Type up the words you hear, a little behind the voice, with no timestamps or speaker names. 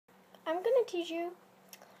I'm going to teach you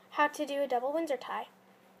how to do a double Windsor tie.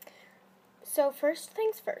 So first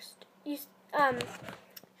things first, you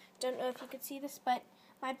don't know if you could see this, but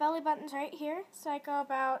my belly button's right here, so I go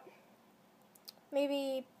about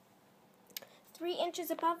maybe 3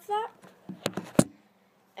 inches above that,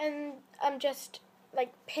 and I'm just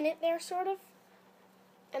like pin it there sort of,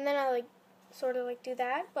 and then I sort of do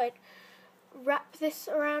that, but wrap this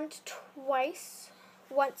around twice,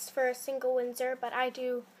 once for a single Windsor, but I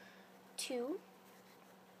do 2.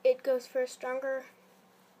 It goes for a stronger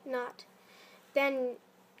knot. Then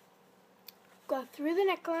go through the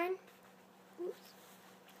neckline,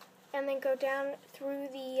 and then go down through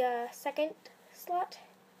the second slot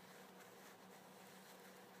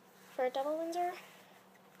for a double Windsor,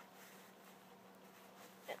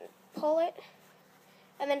 and pull it,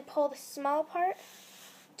 and then pull the small part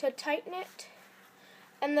to tighten it,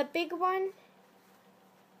 and the big one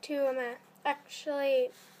to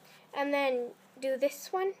and then do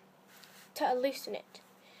this one to loosen it.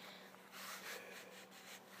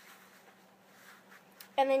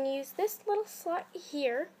 And then use this little slot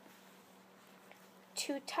here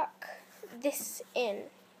to tuck this in.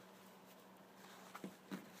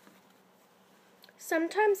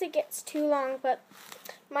 Sometimes it gets too long, but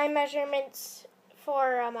my measurements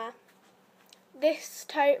for this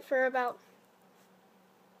tight for about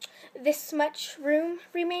this much room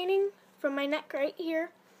remaining from my neck right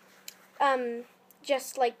here,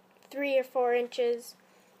 just like 3 or 4 inches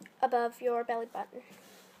above your belly button.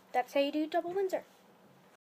 That's how you do double Windsor.